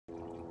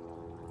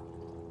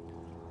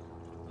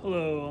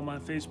Hello, all my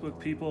Facebook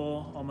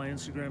people, all my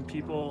Instagram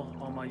people,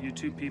 all my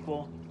YouTube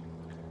people.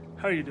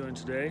 How are you doing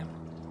today?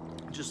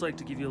 I'd just like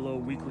to give you a little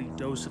weekly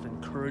dose of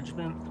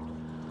encouragement.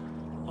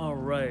 All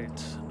right,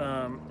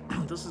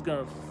 this is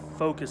going to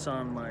focus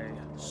on my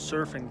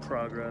surfing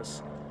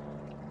progress.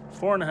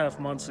 4.5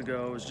 months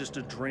ago, it was just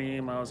a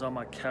dream. I was on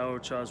my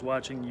couch, I was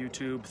watching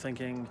YouTube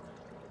thinking,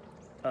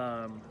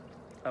 I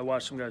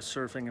watched some guys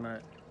surfing and I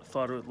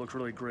thought it looked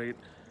really great.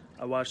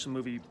 I watched the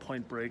movie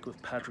Point Break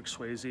with Patrick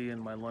Swayze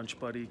and my lunch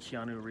buddy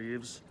Keanu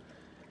Reeves,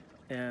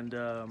 and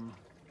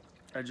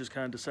I just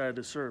kind of decided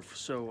to surf.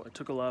 So I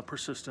took a lot of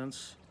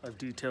persistence. I've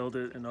detailed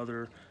it in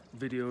other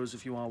videos.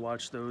 If you want to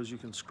watch those, you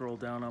can scroll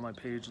down on my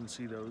page and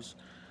see those.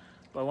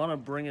 But I want to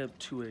bring it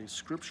to a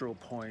scriptural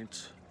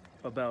point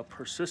about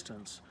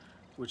persistence,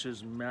 which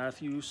is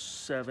Matthew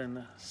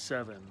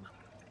 7:7.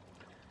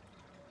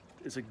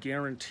 Is a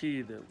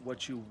guarantee that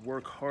what you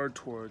work hard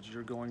towards,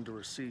 you're going to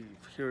receive.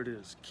 Here it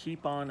is.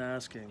 Keep on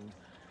asking,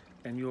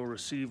 and you will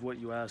receive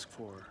what you ask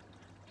for.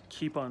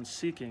 Keep on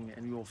seeking,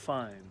 and you will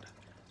find.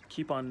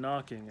 Keep on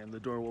knocking, and the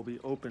door will be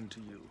open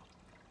to you.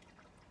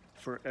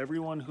 For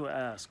everyone who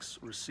asks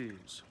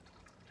receives.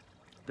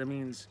 That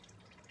means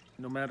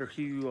no matter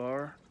who you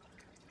are,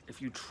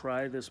 if you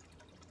try this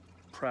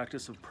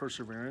practice of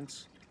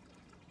perseverance,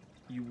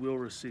 you will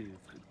receive.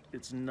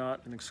 It's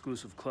not an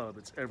exclusive club,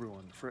 it's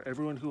everyone. For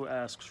everyone who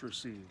asks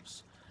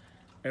receives.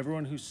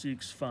 Everyone who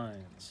seeks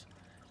finds.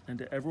 And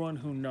to everyone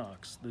who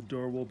knocks, the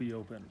door will be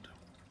opened.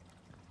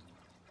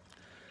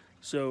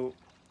 So,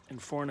 in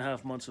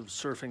 4.5 months of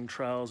surfing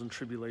trials and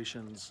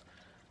tribulations,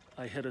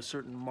 I hit a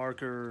certain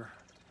marker,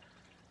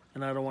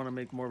 and I don't want to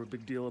make more of a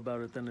big deal about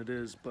it than it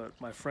is, but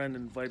my friend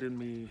invited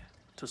me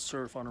to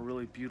surf on a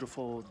really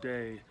beautiful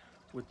day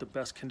with the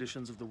best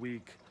conditions of the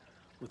week,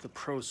 with a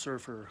pro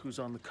surfer who's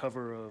on the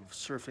cover of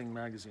Surfing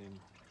magazine.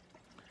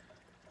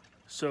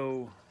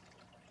 So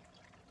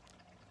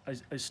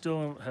I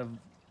still have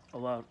a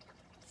lot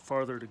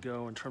farther to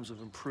go in terms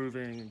of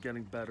improving and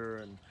getting better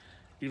and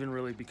even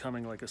really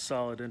becoming like a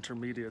solid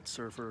intermediate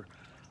surfer.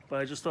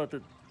 But I thought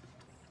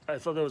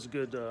that was a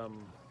good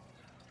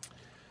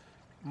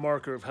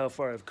marker of how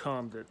far I've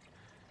come, that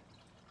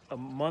a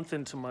month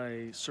into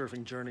my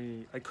surfing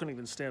journey, I couldn't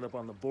even stand up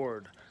on the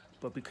board.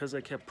 But because I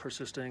kept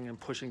persisting and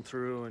pushing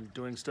through and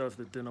doing stuff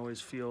that didn't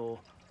always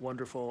feel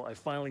wonderful, I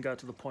finally got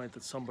to the point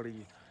that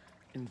somebody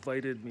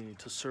invited me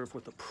to surf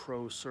with a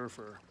pro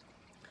surfer.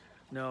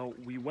 Now,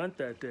 we went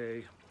that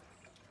day,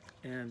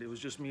 and it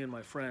was just me and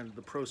my friend.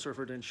 The pro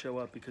surfer didn't show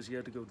up because he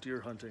had to go deer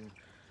hunting,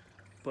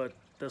 but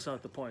that's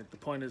not the point. The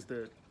point is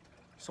that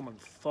someone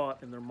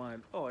thought in their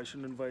mind, oh, I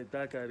should invite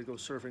that guy to go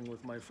surfing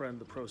with my friend,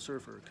 the pro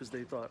surfer, because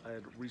they thought I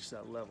had reached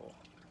that level.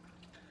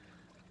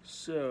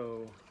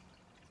 So,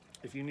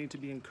 if you need to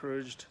be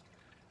encouraged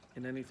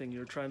in anything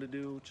you're trying to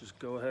do, just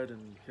go ahead,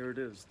 and here it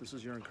is. This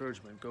is your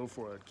encouragement. Go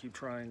for it. Keep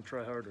trying.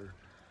 Try harder.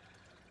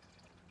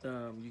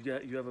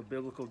 You have a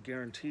biblical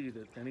guarantee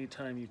that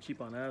anytime you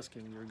keep on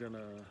asking, you're going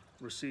to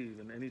receive.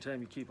 And anytime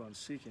you keep on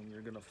seeking,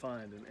 you're going to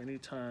find. And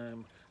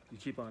anytime you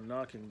keep on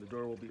knocking, the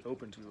door will be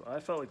open to you.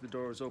 I felt like the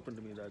door was open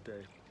to me that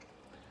day.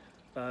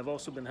 I've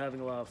also been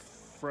having a lot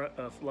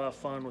of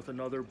fun with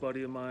another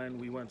buddy of mine.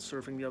 We went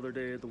surfing the other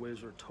day. The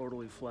waves were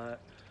totally flat.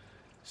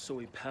 So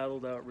we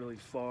paddled out really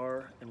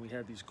far, and we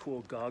had these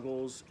cool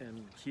goggles,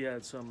 and he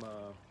had some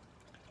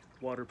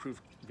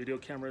waterproof video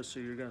cameras, so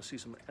you're gonna see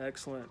some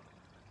excellent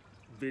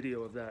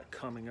video of that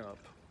coming up.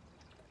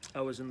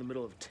 I was in the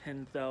middle of a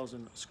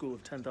school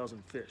of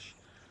 10,000 fish.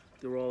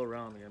 They were all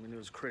around me. I mean, it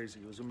was crazy.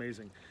 It was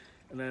amazing.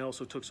 And I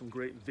also took some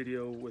great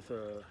video with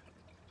a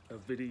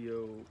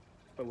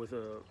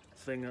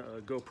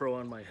GoPro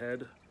on my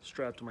head,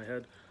 strapped to my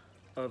head,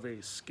 of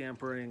a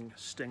scampering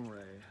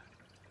stingray.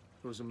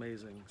 It was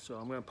amazing. So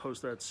I'm going to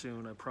post that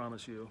soon, I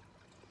promise you.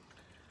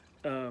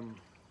 I'm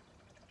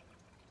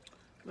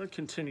going to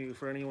continue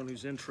for anyone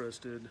who's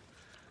interested.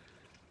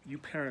 You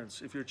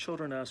parents, if your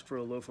children ask for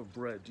a loaf of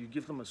bread, do you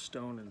give them a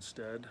stone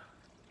instead?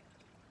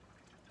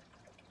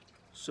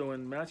 So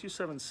in Matthew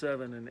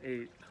 7:7 and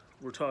 8,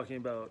 we're talking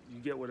about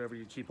you get whatever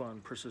you keep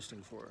on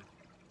persisting for.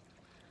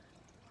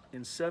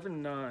 In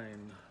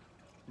 7:9,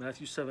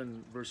 Matthew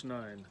 7 verse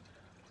 9,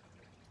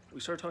 we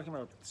start talking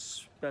about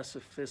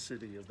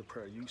specificity of the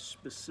prayer. You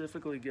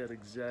specifically get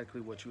exactly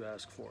what you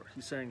ask for.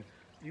 He's saying,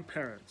 you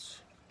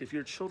parents, if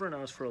your children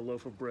ask for a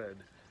loaf of bread,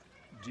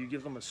 do you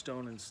give them a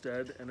stone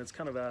instead? And it's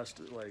kind of asked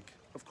like,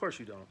 of course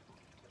you don't.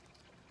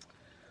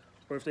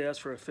 Or if they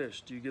ask for a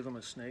fish, do you give them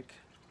a snake?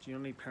 Do you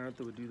know any parent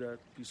that would do that,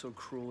 be so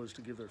cruel as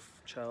to give their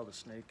child a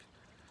snake?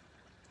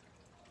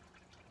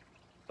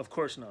 Of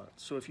course not.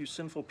 So if you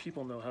sinful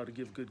people know how to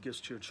give good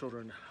gifts to your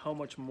children, how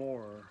much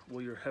more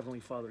will your Heavenly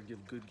Father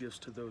give good gifts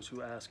to those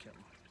who ask Him?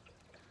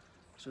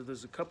 So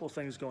there's a couple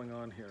things going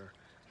on here.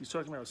 He's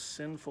talking about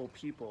sinful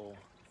people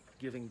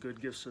giving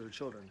good gifts to their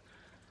children.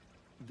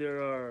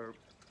 There are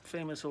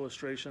famous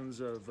illustrations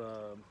of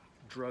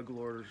drug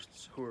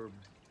lords who are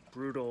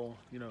brutal,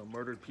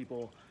 murdered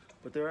people,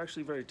 but they're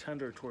actually very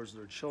tender towards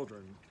their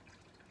children.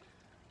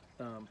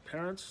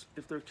 Parents,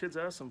 if their kids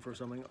ask them for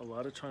something, a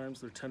lot of times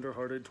they're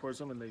tender-hearted towards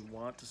them and they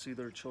want to see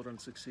their children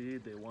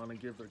succeed. They want to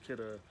give their kid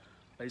a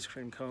ice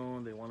cream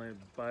cone. They want to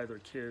buy their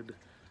kid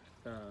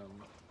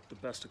the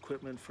best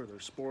equipment for their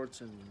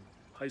sports in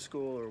high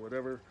school or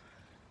whatever.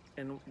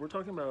 And we're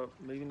talking about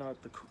maybe not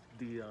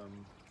the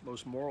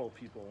most moral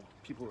people,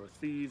 people who are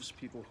thieves,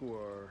 people who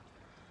are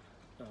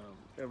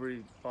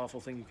every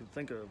awful thing you can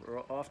think of,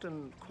 are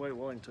often quite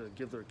willing to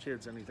give their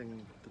kids anything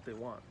that they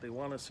want. They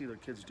want to see their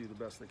kids do the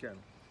best they can.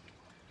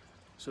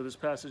 So this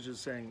passage is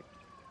saying,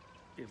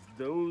 if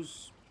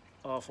those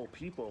awful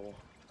people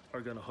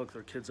are going to hook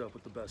their kids up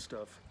with the best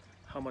stuff,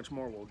 how much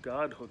more will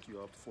God hook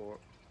you up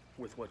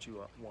with what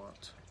you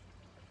want?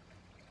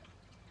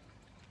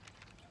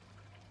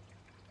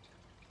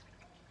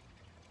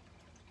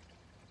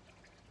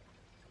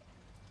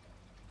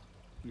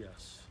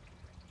 Yes.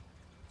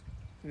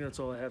 I think that's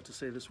all I have to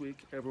say this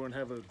week. Everyone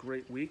have a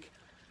great week.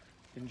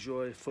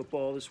 Enjoy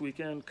football this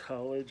weekend,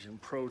 college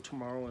and pro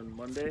tomorrow and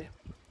Monday,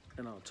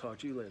 and I'll talk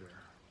to you later.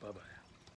 Bye-bye.